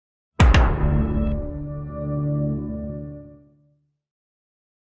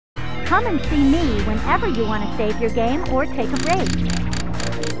Come and see me whenever you want to save your game or take a break.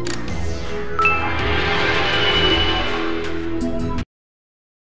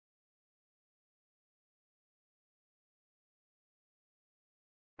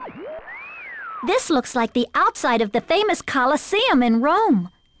 This looks like the outside of the famous Colosseum in Rome.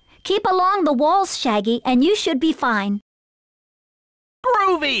 Keep along the walls, Shaggy, and you should be fine.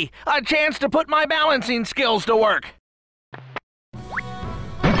 Groovy! A chance to put my balancing skills to work.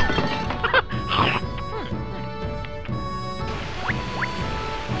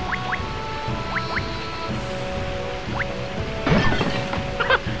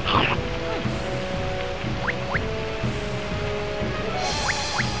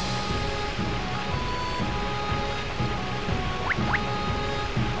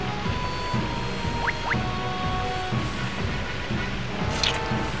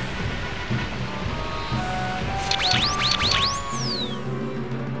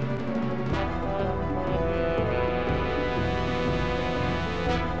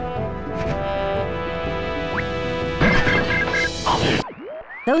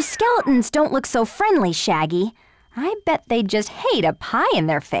 Those skeletons don't look so friendly, Shaggy. I bet they just hate a pie in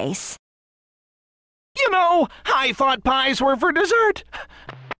their face. You know, I thought pies were for dessert.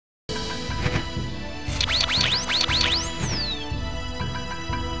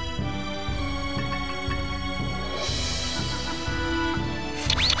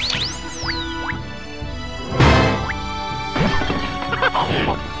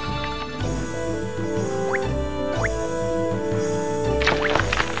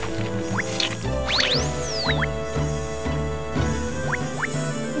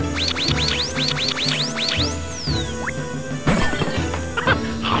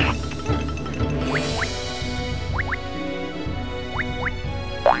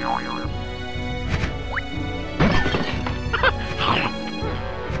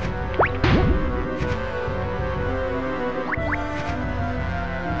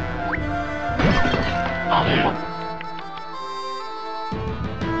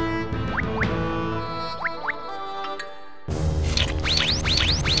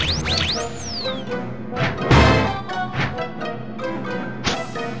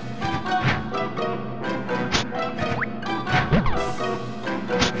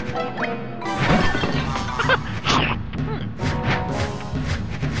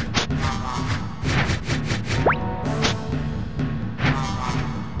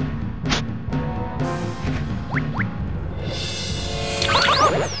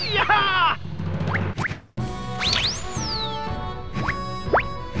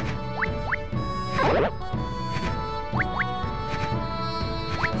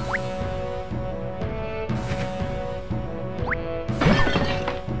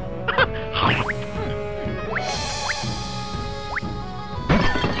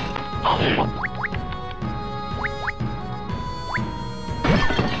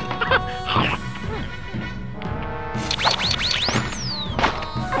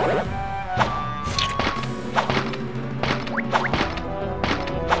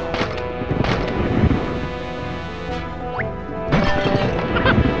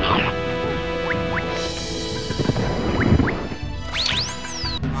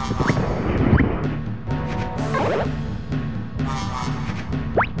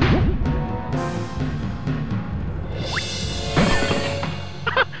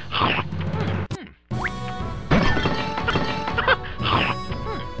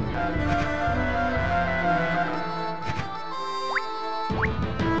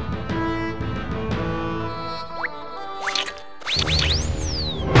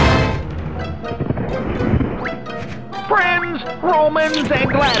 Friends, Romans, and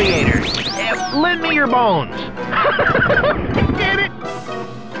gladiators, lend me your bones. Get it?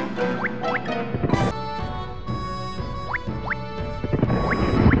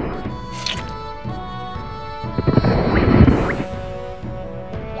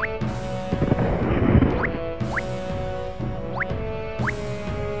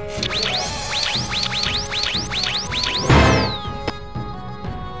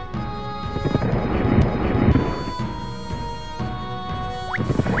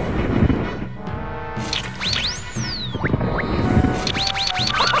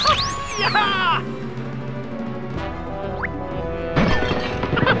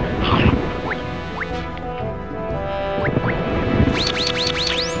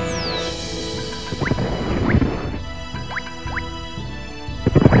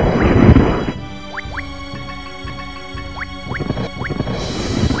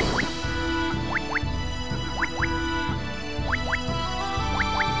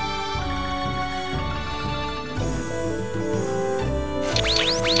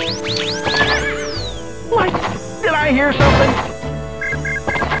 What? Did I hear something?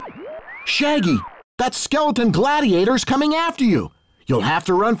 Shaggy, that skeleton gladiator's coming after you. You'll have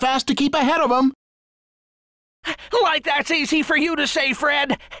to run fast to keep ahead of him. Like that's easy for you to say,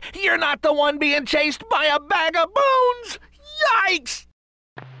 Fred. You're not the one being chased by a bag of bones. Yikes!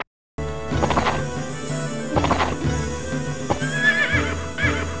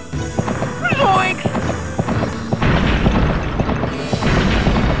 Yoink!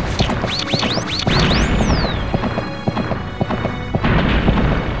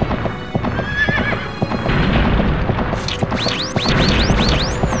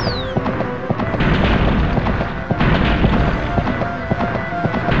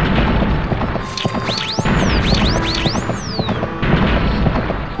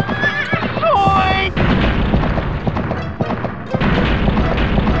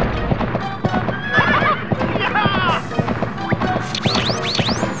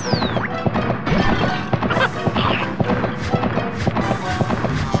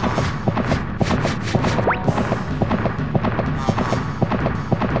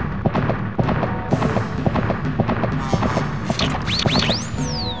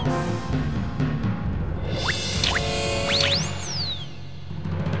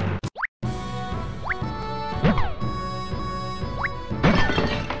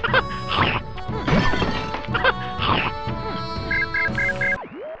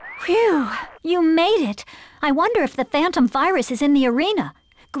 Phew, you made it. I wonder if the phantom virus is in the arena.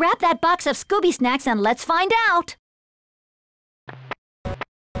 Grab that box of Scooby Snacks and let's find out.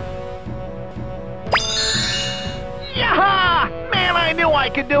 Yaha! Man, I knew I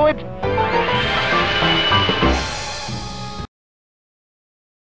could do it.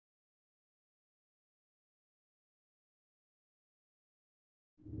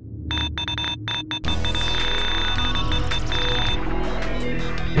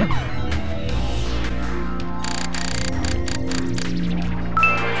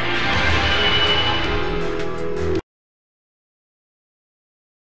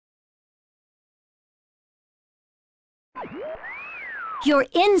 You're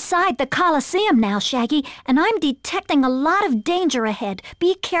inside the Coliseum now, Shaggy, and I'm detecting a lot of danger ahead.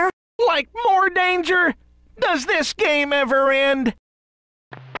 Be careful. Like more danger? Does this game ever end?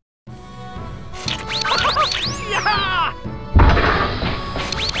 Yaha!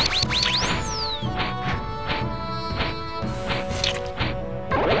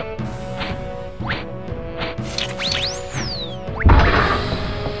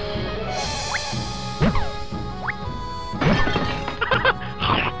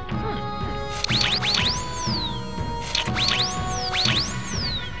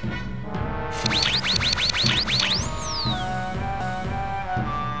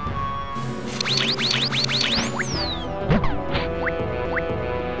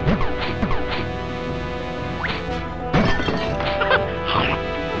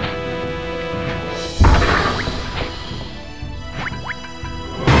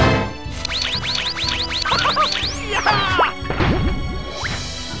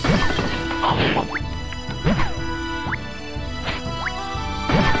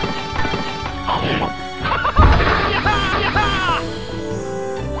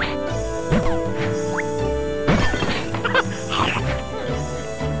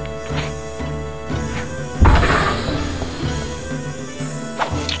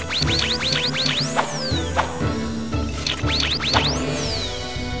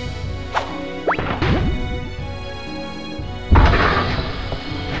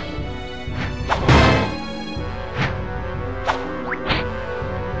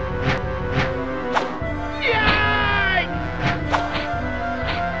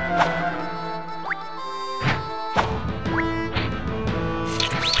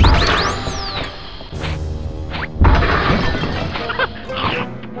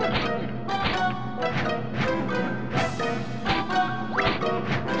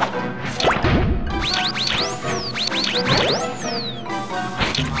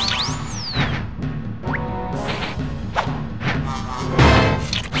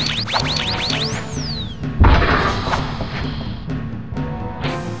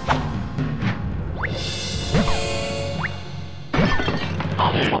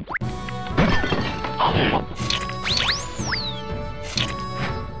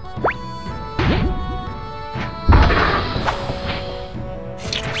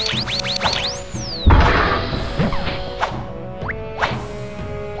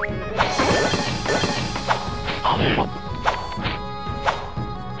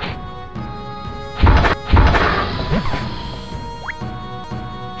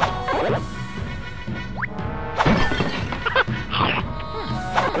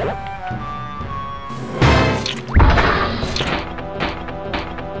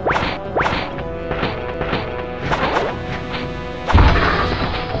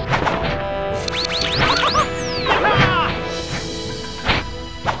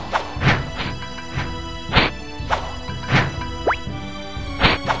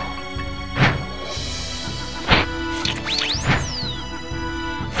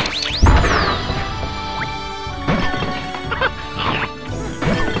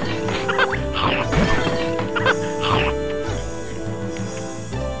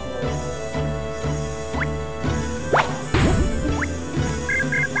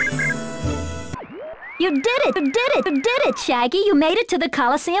 You did it! You did it! You did it, Shaggy! You made it to the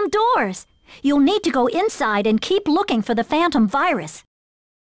Coliseum doors. You'll need to go inside and keep looking for the phantom virus.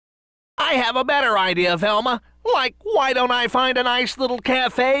 I have a better idea, Velma. Like, why don't I find a nice little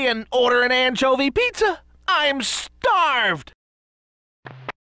cafe and order an anchovy pizza? I'm starved!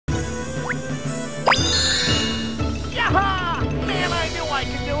 Yaha! Man, I knew I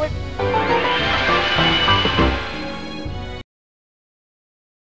could do it!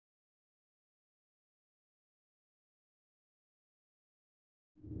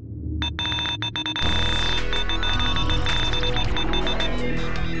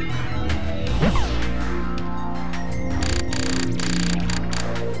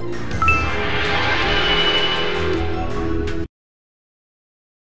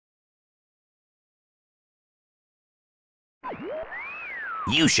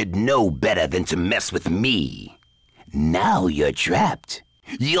 You should know better than to mess with me. Now you're trapped.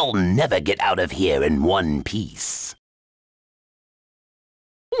 You'll never get out of here in one piece.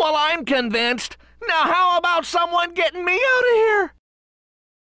 Well, I'm convinced. Now how about someone getting me out of here?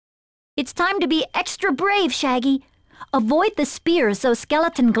 It's time to be extra brave, Shaggy. Avoid the spears those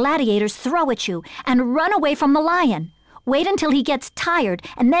skeleton gladiators throw at you and run away from the lion. Wait until he gets tired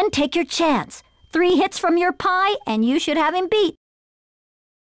and then take your chance. 3 hits from your pie and you should have him beat.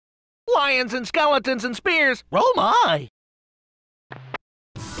 Lions and skeletons and spears. Oh my!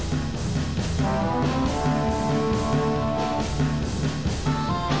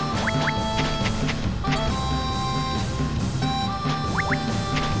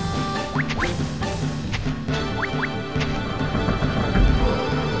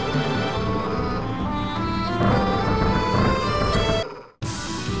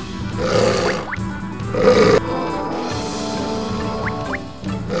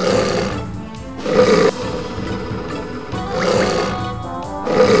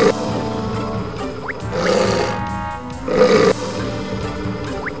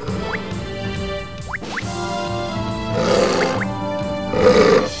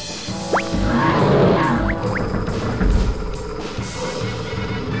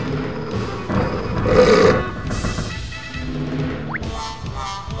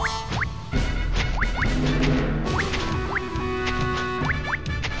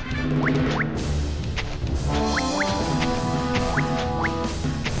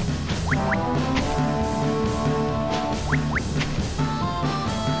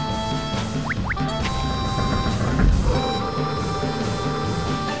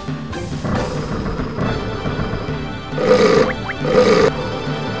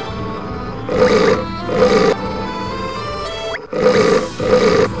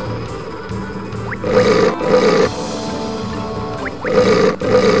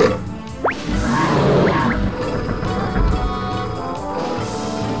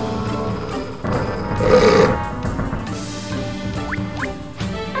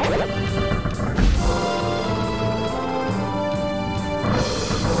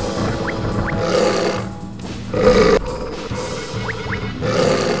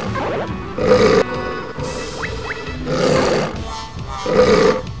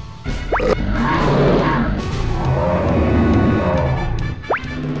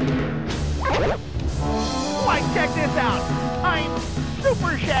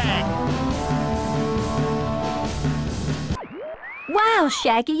 Wow,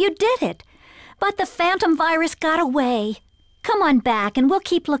 Shaggy, you did it. But the phantom virus got away. Come on back and we'll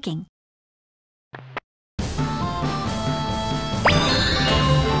keep looking.